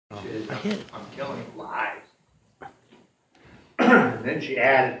says, I'm killing flies. And then she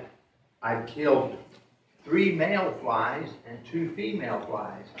added, I've killed 3 male flies and 2 female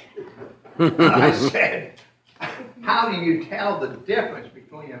flies. I said, how do you tell the difference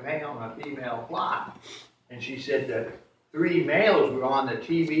between a male and a female fly? And she said the 3 males were on the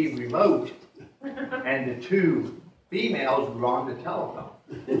TV remote and the 2 females were on the telephone.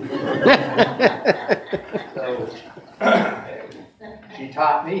 So she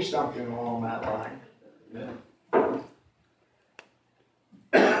taught me something along that line.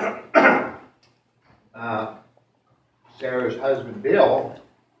 Sarah's husband, Bill,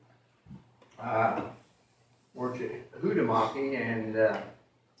 works at Hudamaki, and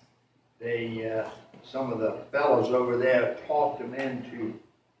some of the fellows over there talked him into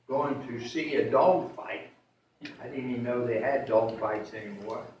going to see a dog fight. I didn't even know they had dog fights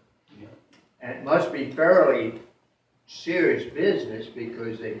anymore. And it must be fairly serious business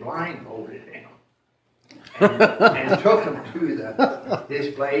because they blindfolded him and took him to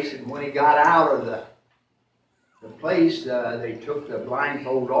this place. And when he got out of the place, they took the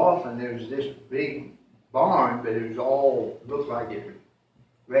blindfold off, and there was this big barn, but it was all looked like it was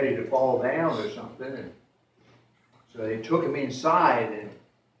ready to fall down or something. And so they took him inside, and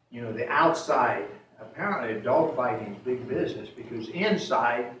you know, the outside. Apparently, dog fighting is big business because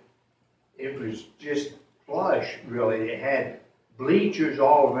inside it was just flush, really. They had bleachers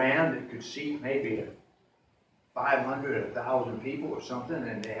all around that could seat maybe 500, 1,000 people or something,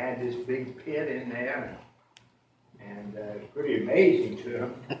 and they had this big pit in there, and it was pretty amazing to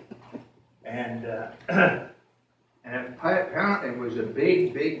them. And apparently it was a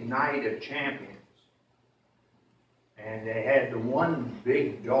big, big night of champions. And they had the one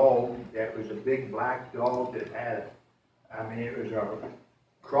big dog that was a big black dog that had, I mean, it was a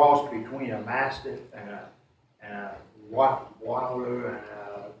cross between a Mastiff and a Rottweiler and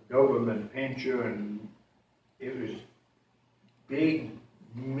a Doberman Pinscher, and it was big,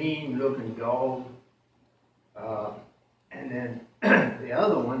 mean-looking dog. And then the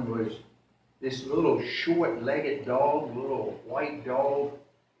other one was this little short-legged dog, little white dog,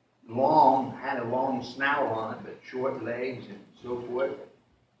 had a long snout on it, but short legs and so forth.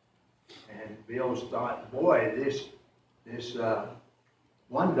 And Bill thought, boy, this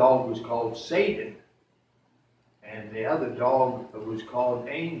one dog was called Satan, and the other dog was called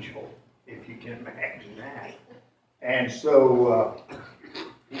Angel, if you can imagine that. And so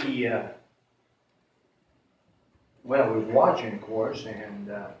he was watching, of course,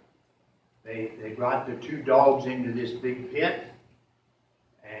 and they brought the 2 dogs into this big pit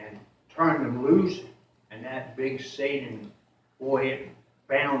and turned them loose, and that big Satan boy had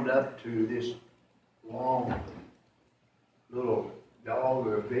bound up to this long little dog,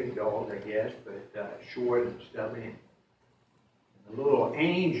 or a big dog, I guess, but short and stubby. And the little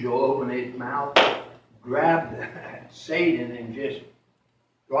Angel opened his mouth, grabbed Satan, and just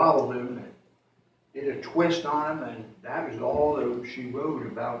throttled him and did a twist on him, and that was all that she wrote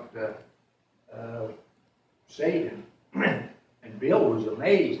about Satan. And Bill was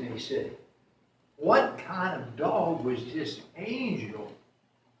amazed, and he said, what kind of dog was this Angel?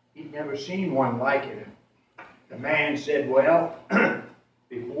 He'd never seen one like it. The man said, well,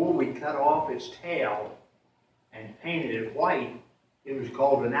 before we cut off its tail and painted it white, it was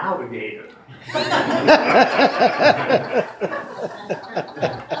called an alligator.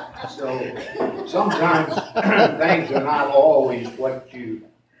 So sometimes things are not always what you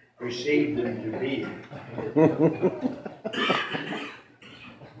perceive them to be.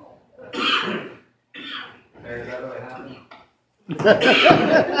 Is that what happened?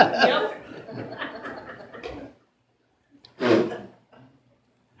 Yep.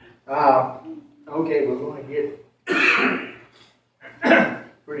 Okay, we're going to get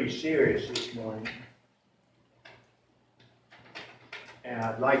pretty serious this morning. And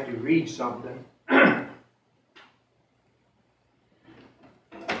I'd like to read something. If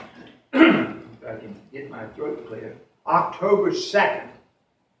I can get my throat clear. October 2nd.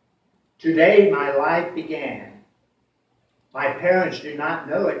 Today my life began. My parents do not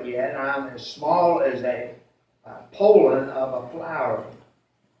know it yet. I'm as small as a pollen of a flower.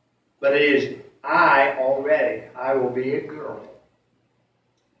 But it is I already. I will be a girl.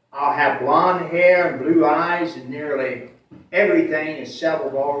 I'll have blonde hair and blue eyes, and nearly everything is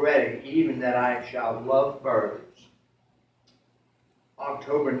settled already, even that I shall love birds.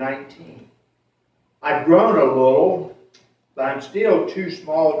 October 19th. I've grown a little, but I'm still too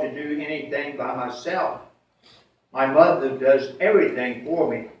small to do anything by myself. My mother does everything for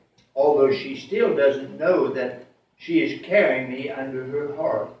me, although she still doesn't know that she is carrying me under her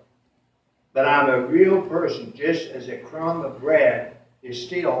heart. But I'm a real person, just as a crumb of bread is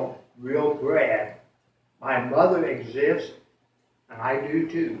still real bread. My mother exists, and I do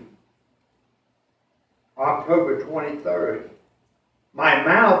too. October 23rd. My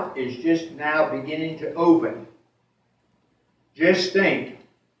mouth is just now beginning to open. Just think,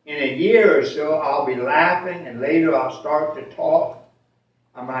 in a year or so I'll be laughing, and later I'll start to talk,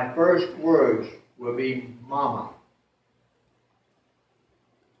 and my first words will be Mama.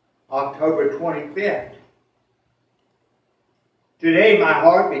 October 25th. Today my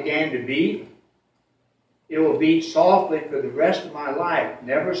heart began to beat. It will beat softly for the rest of my life,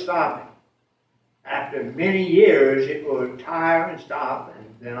 never stopping. After many years, it will tire and stop, and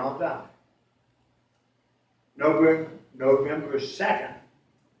then I'll die. November 2nd.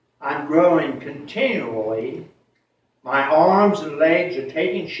 I'm growing continually. My arms and legs are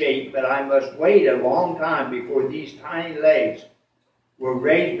taking shape, but I must wait a long time before these tiny legs will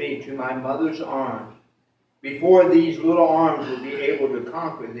raise me to my mother's arms. Before these little arms will be able to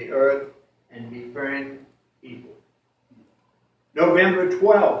conquer the earth and befriend people. November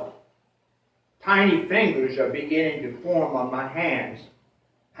 12th. Tiny fingers are beginning to form on my hands.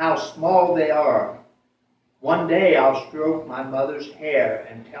 How small they are. One day I'll stroke my mother's hair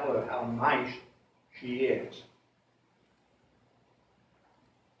and tell her how nice she is.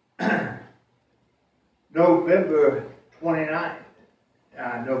 November 29th,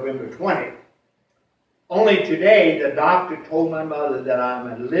 November 20th. Only today the doctor told my mother that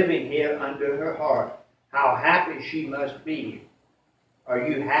I'm living here under her heart. How happy she must be. Are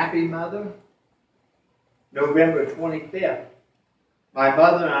you happy, Mother? November 25th. My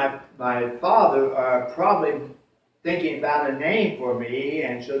mother and my father are probably thinking about a name for me,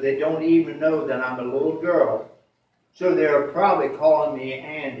 and so they don't even know that I'm a little girl. So they're probably calling me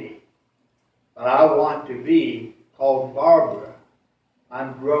Andy. But I want to be called Barbara.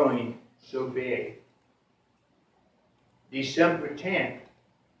 I'm growing so big. December 10th.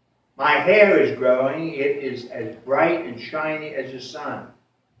 My hair is growing. It is as bright and shiny as the sun.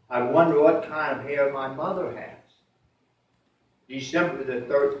 I wonder what kind of hair my mother has. December the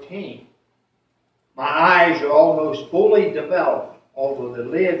 13th. My eyes are almost fully developed, although the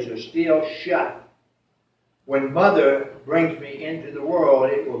lids are still shut. When Mother brings me into the world,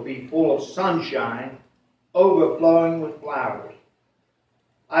 it will be full of sunshine, overflowing with flowers.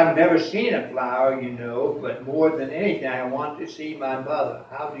 I've never seen a flower, you know, but more than anything, I want to see my mother.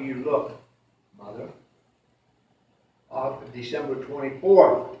 How do you look, Mother? December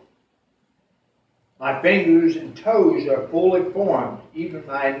 24th. My fingers and toes are fully formed. Even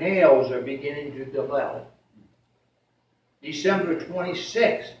my nails are beginning to develop. December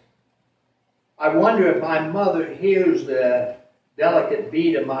 26th. I wonder if my mother hears the delicate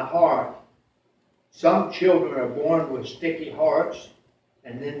beat of my heart. Some children are born with sticky hearts,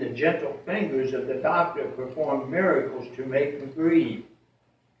 and then the gentle fingers of the doctor perform miracles to make them breathe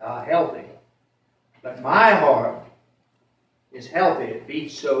healthy. But my heart is healthy. It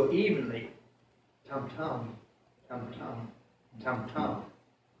beats so evenly. Tum-tum, tum-tum, tum-tum.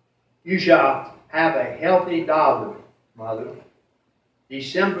 You shall have a healthy daughter, Mother.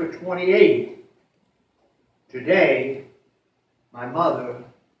 December 28th. Today, my mother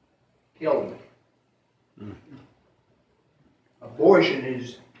killed me. Abortion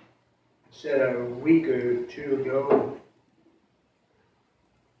is, said a week or two ago,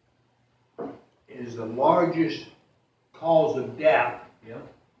 is the largest cause of death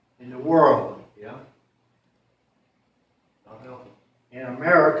in the world. In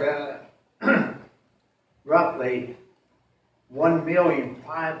America, roughly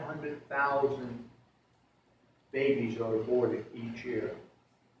 1,500,000 babies are aborted each year.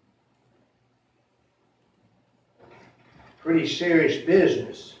 Pretty serious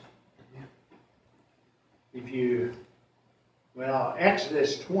business.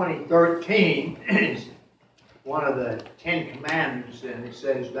 Exodus 20:13 is one of the 10 Commandments, and it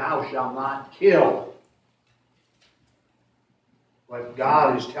says, "Thou shalt not kill." What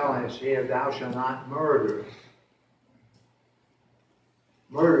God is telling us here, thou shalt not murder.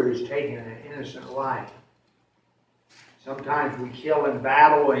 Murder is taking an innocent life. Sometimes we kill in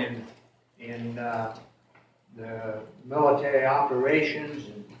battle in the military operations,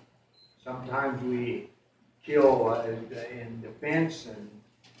 and sometimes we kill in defense and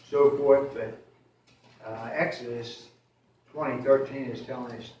so forth, but Exodus 20:13 is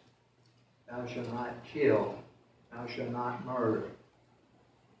telling us, thou shalt not kill, thou shalt not murder.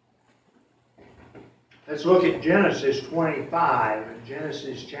 Let's look at Genesis 25,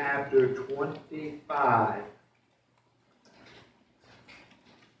 Genesis chapter 25.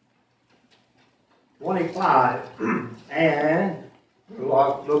 25, and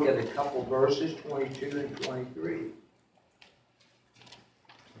we'll look at a couple verses, 22 and 23.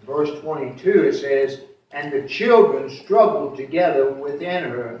 Verse 22 it says, and the children struggled together within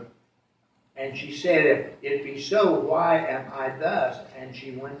her. And she said, if it be so, why am I thus? And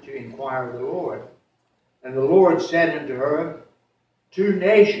she went to inquire of the Lord. And the Lord said unto her, 2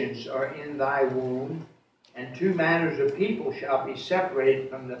 nations are in thy womb, and 2 manners of people shall be separated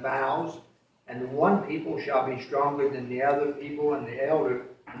from the bowels, and the one people shall be stronger than the other people, and the elder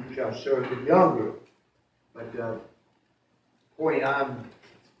shall serve the younger. But the point I'm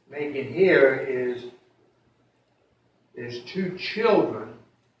making here is there's 2 children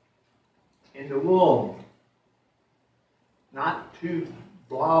in the womb, not 2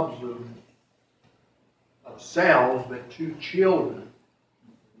 blobs of cells, but 2 children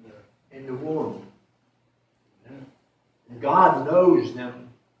in the womb. And God knows them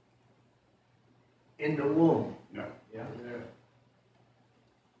in the womb. Yeah. Yeah.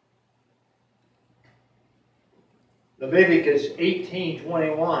 Leviticus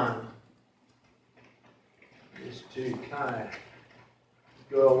 18:21. Just to kind of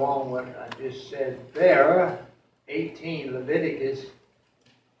go along with what I just said there. Leviticus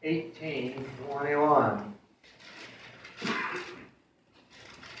 18:21.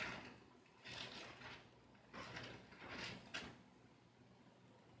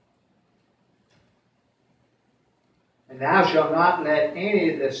 And thou shalt not let any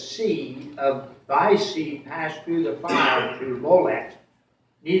of the seed of thy seed pass through the fire to Molech,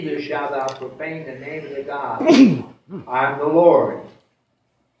 neither shalt thou profane the name of the God. I am the Lord.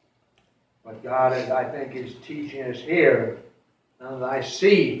 What God, I think, is teaching us here, of thy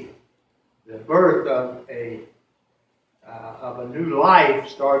seed, the birth of a new life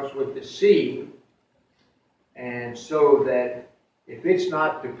starts with the seed, and so that if it's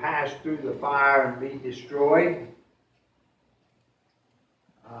not to pass through the fire and be destroyed,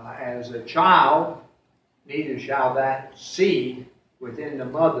 as a child, neither shall that seed within the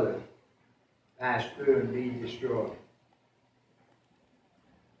mother pass through and be destroyed.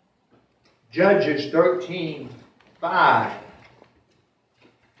 Judges 13:5.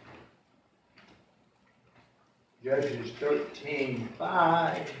 Judges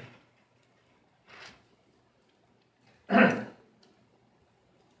 13:5.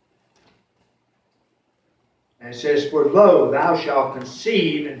 And it says, for lo, thou shalt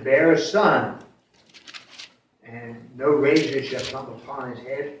conceive and bear a son, and no razor shall come upon his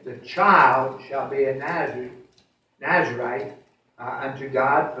head. The child shall be a Nazarite unto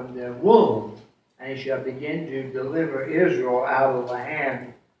God from the womb, and he shall begin to deliver Israel out of the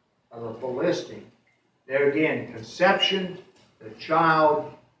hand of the Philistine. There again, conception, the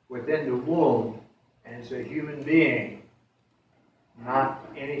child within the womb, and it's a human being, not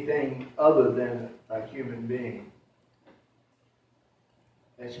anything other than a human being.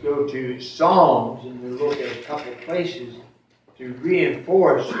 Let's go to Psalms and we'll look at a couple places to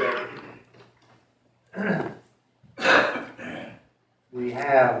reinforce that we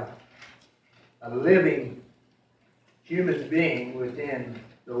have a living human being within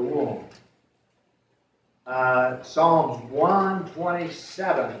the womb. Psalms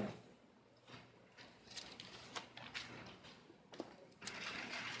 127.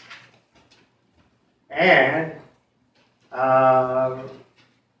 And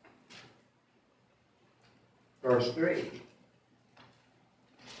verse 3.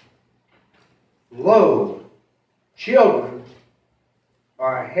 Lo, children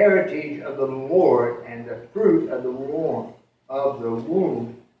are a heritage of the Lord, and the fruit of the womb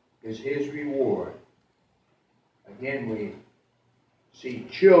is his reward. Again, we see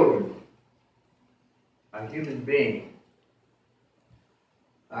children, a human being.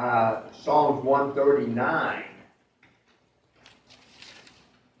 Psalms 139.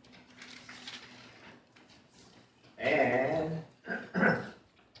 And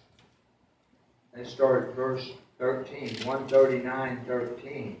let's start at verse 13.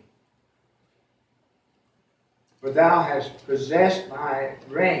 139:13. For thou hast possessed my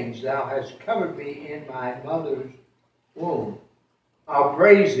reins, thou hast covered me in my mother's womb. I'll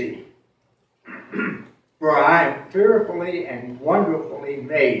praise thee, for I am fearfully and wonderfully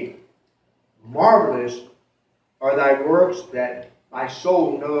made. Marvelous are thy works that my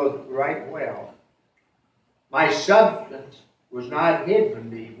soul knoweth right well. My substance was not hid from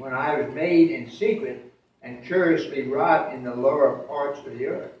thee when I was made in secret and curiously wrought in the lower parts of the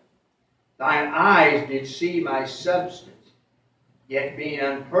earth. Thine eyes did see my substance, yet being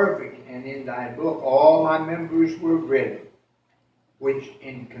unperfect, and in thy book all my members were written, which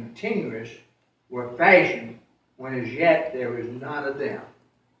in continuous were fashioned, when as yet there was none of them.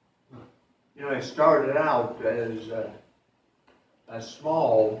 You know, it started out as a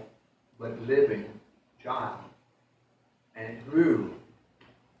small but living child, and it grew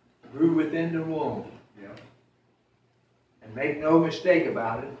grew within the womb. Yeah. And make no mistake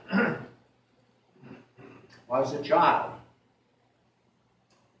about it, was a child.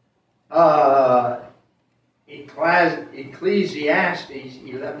 Ecclesiastes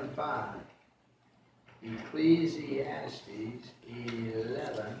 11:5. Ecclesiastes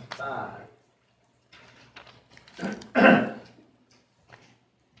 11:5.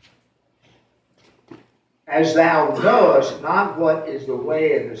 As thou knowest not what is the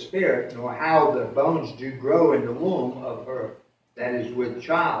way of the Spirit, nor how the bones do grow in the womb of her that is with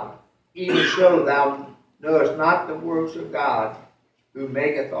child, even so thou knowest not the works of God, who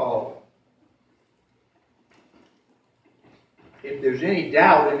maketh all. If there's any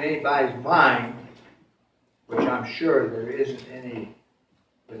doubt in anybody's mind, which I'm sure there isn't any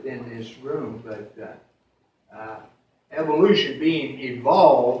within this room, but evolution being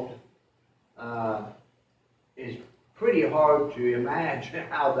evolved is pretty hard to imagine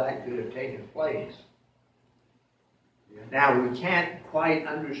how that could have taken place. Now, we can't quite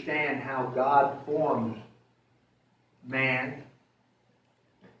understand how God forms man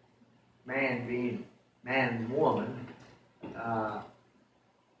being man and woman, but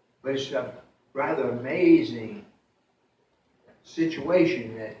it's a rather amazing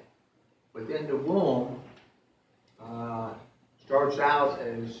situation that within the womb starts out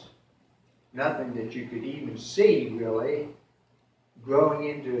as nothing that you could even see, really, growing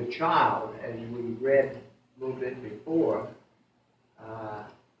into a child, as we read a little bit before,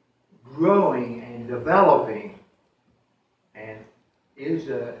 growing and developing, and is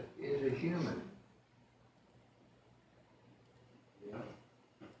a human. Yeah.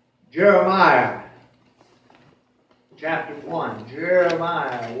 Jeremiah, chapter 1.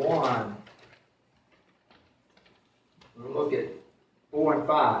 Jeremiah 1. We'll look at 4 and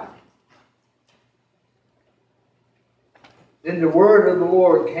 5. Then the word of the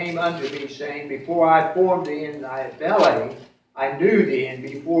Lord came unto me, saying, Before I formed thee in thy belly, I knew thee, and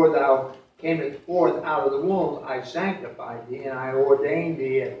before thou camest forth out of the womb, I sanctified thee, and I ordained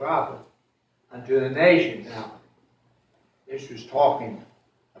thee a prophet unto the nations. Now, this was talking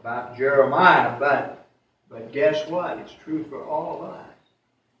about Jeremiah, but guess what? It's true for all of us.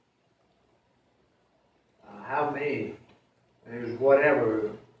 How many? There's whatever,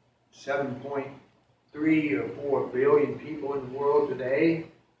 7.3 or 4 billion people in the world today.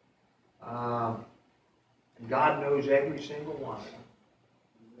 And God knows every single one of them.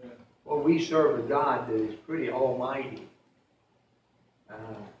 Yeah. Well, we serve a God that is pretty almighty.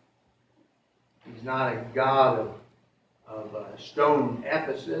 He's not a God of stone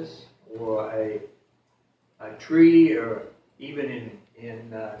Ephesus or a tree, or even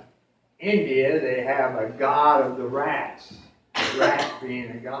in India they have a God of the rats, rats being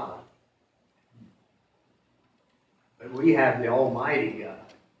a God. But we have the Almighty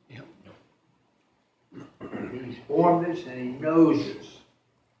God. Yep. He's formed us and He knows us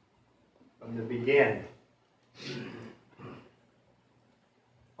from the beginning.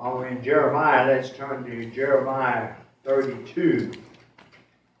 While we're in Jeremiah, let's turn to Jeremiah 32.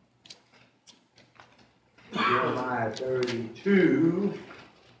 Jeremiah 32,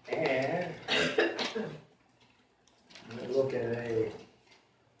 and we'll look at a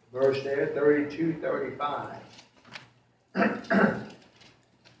verse there, 32:35.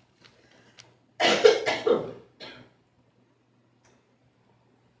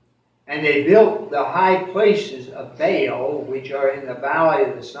 And they built the high places of Baal, which are in the valley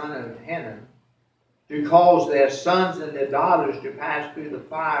of the son of Hinnom, to cause their sons and their daughters to pass through the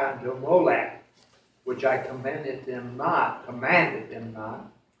fire unto Molech, which I commanded them not.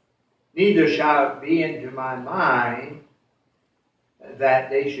 Neither shall it be into my mind that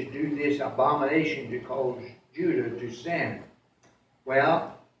they should do this abomination to cause Judah to sin.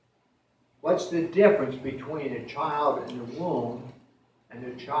 Well, what's the difference between a child in the womb and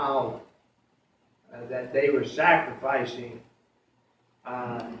a child that they were sacrificing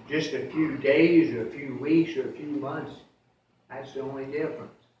just a few days or a few weeks or a few months? That's the only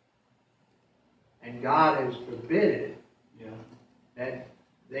difference. And God has forbidden that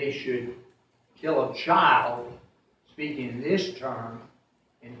they should kill a child, speaking in this term,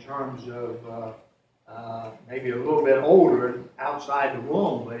 in terms of maybe a little bit older outside the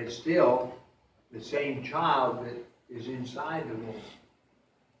womb, but it's still the same child that is inside the womb.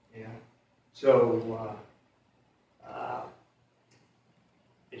 Yeah. So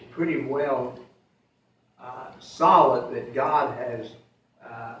it's pretty well solid that God has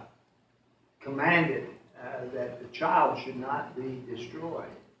commanded that the child should not be destroyed.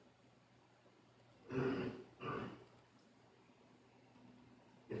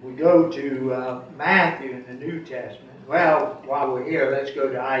 If we go to Matthew in the New Testament, Well, while we're here, let's go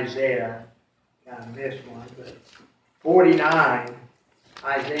to Isaiah. Kind of missed one, but 49,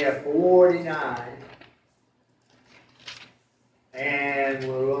 Isaiah 49, and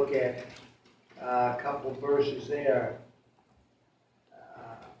we'll look at a couple verses there.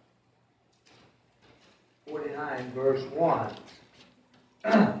 49, verse 1.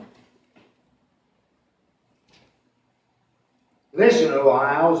 Listen, O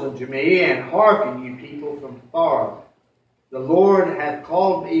isles, unto me, and hearken, you people from far. The Lord hath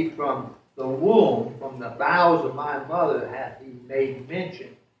called me from the womb, from the bowels of my mother hath he made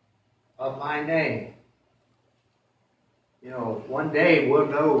mention of my name. You know, one day we'll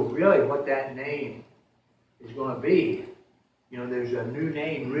know really what that name is going to be. You know, there's a new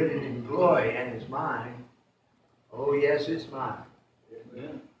name written in glory, and it's mine. Oh, yes, it's mine.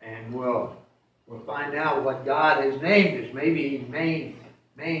 Amen. And we'll find out what God has named us. Maybe He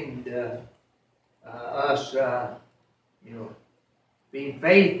named us, you know, being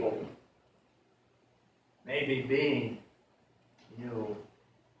faithful. Maybe being, you know,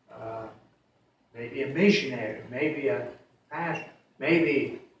 maybe a missionary. Maybe a pastor.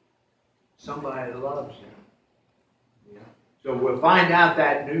 Maybe somebody that loves Him. You know? So we'll find out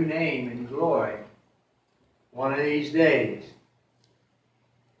that new name in glory one of these days.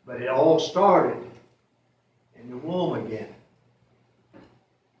 But it all started in the womb again.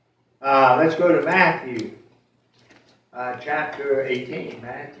 Let's go to Matthew chapter 18.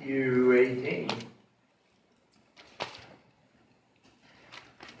 Matthew 18.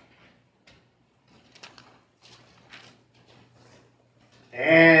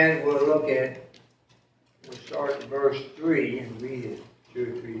 And we'll start at verse 3 and read it 2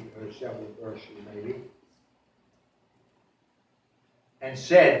 or 3 or several verses maybe. And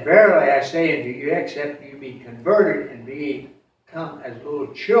said, Verily I say unto you, except you be converted and become as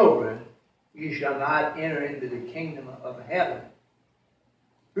little children, you shall not enter into the kingdom of heaven.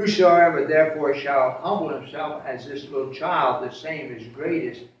 Whosoever therefore shall humble himself as this little child, the same is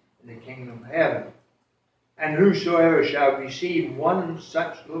greatest in the kingdom of heaven. And whosoever shall receive one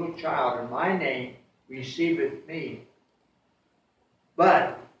such little child in my name, receiveth me.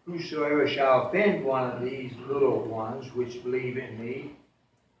 But whosoever shall offend one of these little ones which believe in me,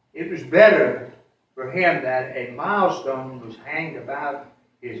 it was better for him that a millstone was hanged about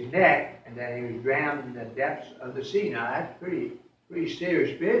his neck and that he was drowned in the depths of the sea. Now that's pretty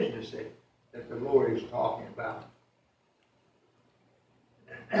serious business that the Lord is talking about.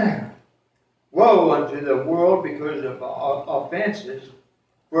 Woe unto the world because of offenses,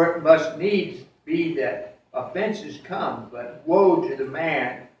 for it must needs be that offenses come, but woe to the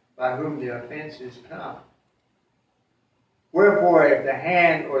man by whom the offenses come. Wherefore, if the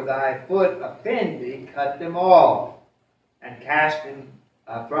hand or thy foot offend thee, cut them off, and cast them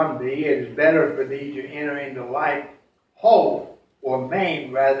from thee. It is better for thee to enter into life whole or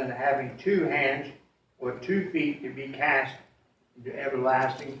maimed, rather than having 2 hands or 2 feet to be cast into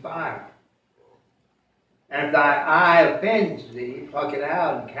everlasting fire. And if thy eye offends thee, pluck it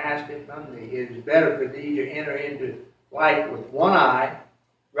out and cast it from thee. It is better for thee to enter into life with 1 eye,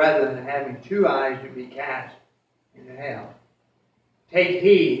 rather than having 2 eyes to be cast into hell. Take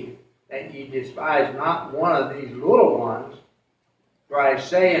heed that ye despise not one of these little ones, for I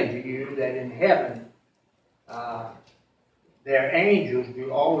say unto you that in heaven their angels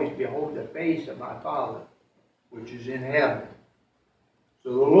do always behold the face of my Father, which is in heaven. So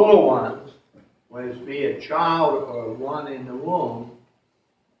the little ones, whether it be a child or one in the womb,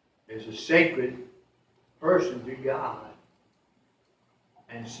 is a sacred person to God.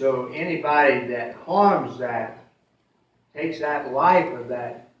 And so anybody that harms that, takes that life of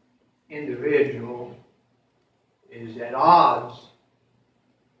that individual, is at odds,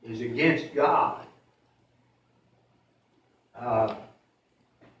 is against God.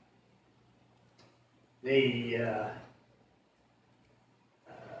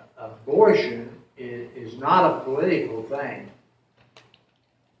 Abortion is not a political thing.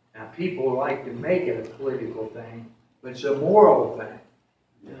 Now, people like to make it a political thing, but it's a moral thing.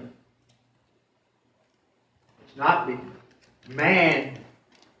 Yeah. It's not man,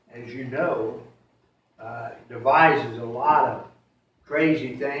 as you know, devises a lot of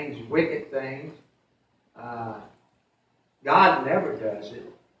crazy things, wicked things. God never does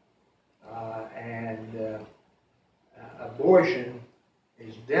it. And abortion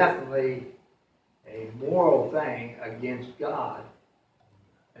is definitely a moral thing against God,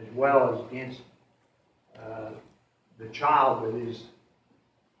 as well as against the child that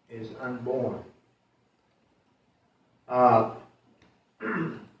is unborn.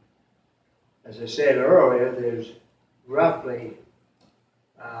 As I said earlier, there's roughly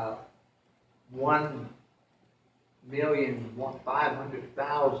 1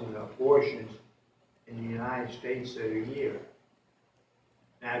 500,000 abortions in the United States a year.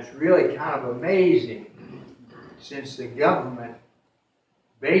 Now, it's really kind of amazing since the government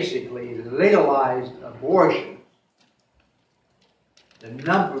basically legalized abortions. The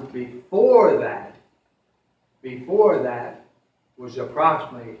number before that was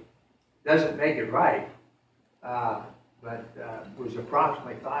approximately, doesn't make it right, but was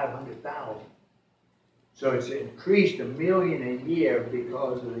approximately 500,000. So it's increased 1 million a year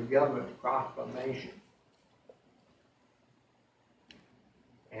because of the government proclamation.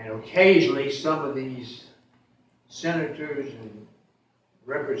 And occasionally some of these senators and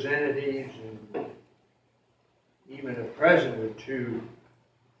representatives and even a president or two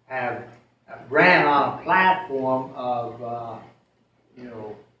have ran on a platform of,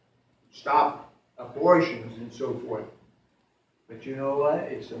 stop abortions and so forth. But you know what?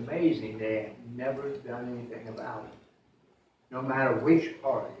 It's amazing they have never done anything about it, no matter which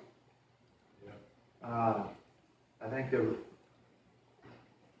party. I think the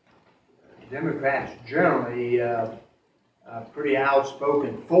Democrats generally pretty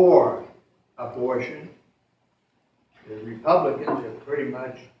outspoken for abortion. The Republicans are pretty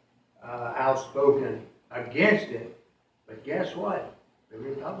much outspoken against it. But guess what? The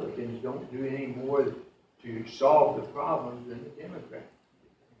Republicans don't do any more to solve the problems than the Democrats.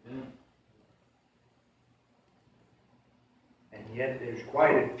 And yet there's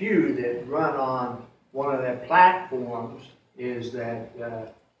quite a few that run on one of their platforms is that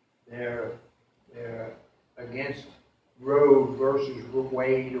they're against Roe versus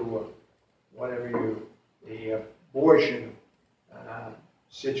Wade or whatever the abortion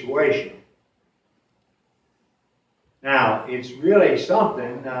situation. Now, it's really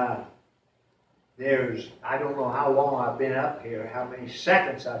something. I don't know how long I've been up here, how many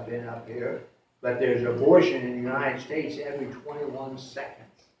seconds I've been up here, but there's abortion in the United States every 21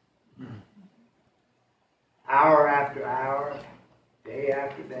 seconds. Hour after hour, day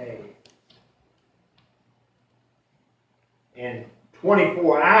after day. In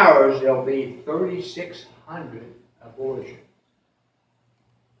 24 hours, there'll be 3,600 abortions.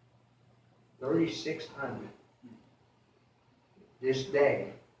 3,600 this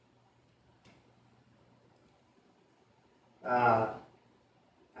day.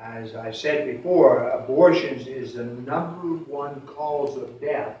 As I said before, abortions is the #1 cause of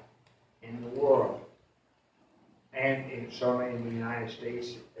death in the world, and certainly in the United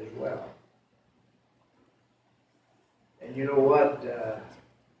States as well. And you know what?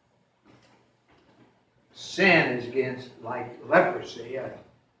 Sin is against, like leprosy. I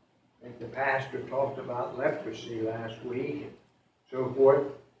think the pastor talked about leprosy last week and so forth.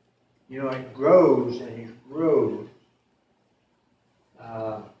 You know, it grows and it grows.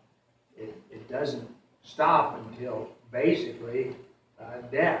 It doesn't stop until basically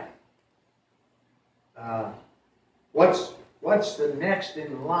death. What's the next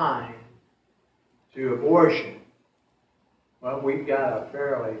in line to abortion? Well, we've got a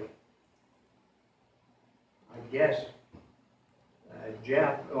fairly, I guess,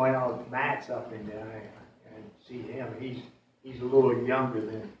 Jeff. Well, Matt's up in there. I can see him. He's a little younger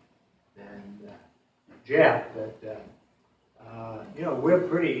than Jeff, but we're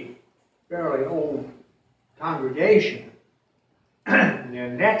pretty fairly old congregation. The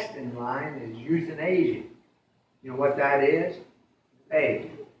next in line is euthanasia. You know what that is? Hey,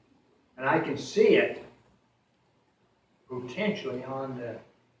 and I can see it potentially on the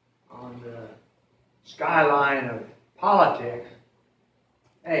skyline of politics.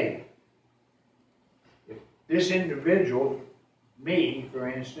 Hey, if this individual, me for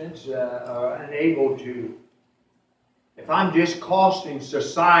instance, are unable to, if I'm just costing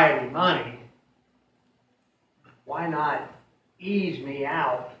society money, why not ease me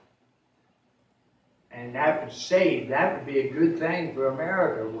out? And that would be a good thing for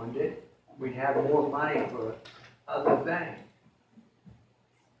America, wouldn't it? We'd have more money for other things.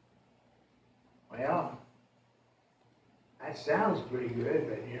 Well, that sounds pretty good,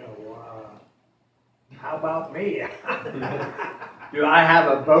 but how about me? Do I have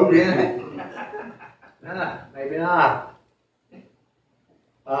a vote in it? Nah, maybe not.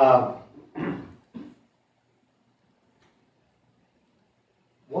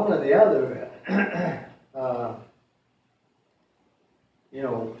 One of the other,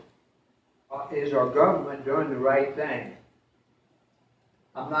 is our government doing the right thing?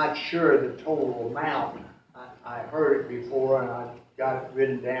 I'm not sure the total amount. I heard it before and I got it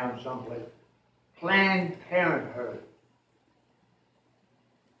written down someplace. Planned Parenthood.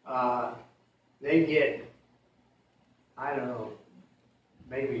 They get, I don't know,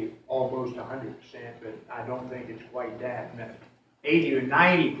 maybe almost 100%, but I don't think it's quite that. 80 or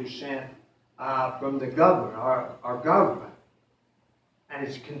 90% from the government, our government. And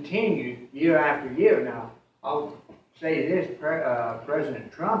it's continued year after year. Now, I'll say this,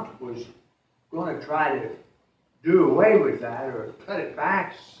 President Trump was going to try to do away with that or cut it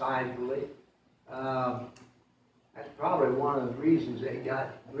back sizably. That's probably one of the reasons they got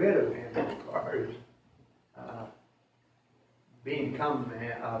rid of him as far as become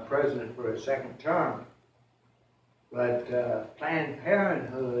president for a second term. But Planned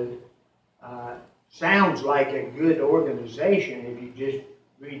Parenthood sounds like a good organization if you just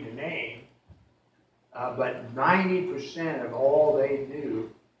read the name, but 90% of all they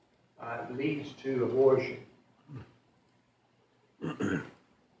do leads to abortion.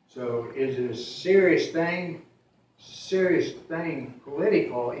 So is it a serious thing? Serious thing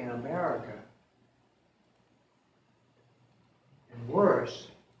political in America. And worse,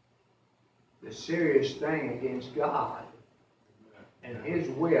 the serious thing against God and His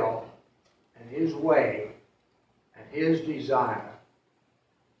will and His way and His desire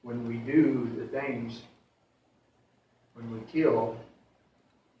when we do the things, when we kill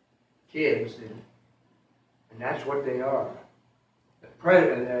kids, and that's what they are. The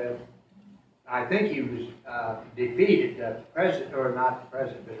president, I think he was defeated, the president, or not the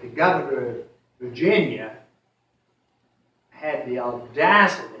president, but the governor of Virginia had the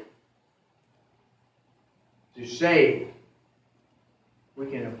audacity to say we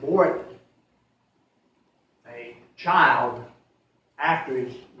can abort a child after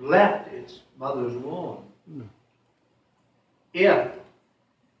it's left its mother's womb. If,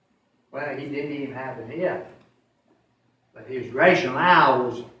 well, he didn't even have an if, but his rationale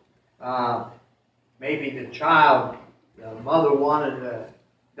was maybe the child, the mother wanted a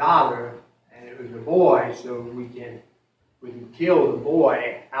daughter and it was a boy, so we can kill the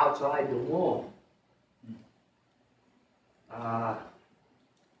boy outside the womb.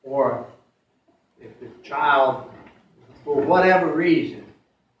 Or if the child, for whatever reason,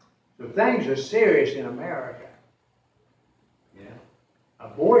 so things are serious in America. Yeah.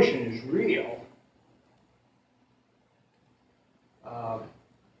 Abortion is real.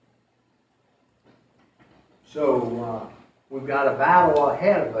 So we've got a battle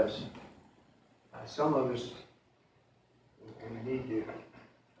ahead of us. Some of us, we need to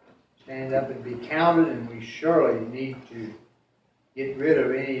stand up and be counted, and we surely need to get rid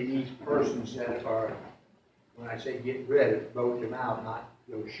of any of these persons that are, when I say get rid of, vote them out, not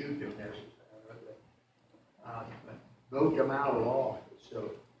go shoot them necessarily, but vote them out of office.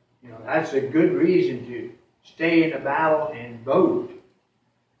 So, that's a good reason to stay in the battle and vote,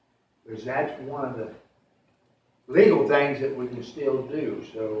 because that's one of the legal things that we can still do.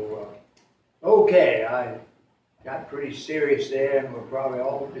 So, okay, I got pretty serious there, and we're probably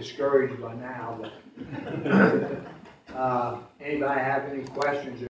all discouraged by now. But anybody have any questions?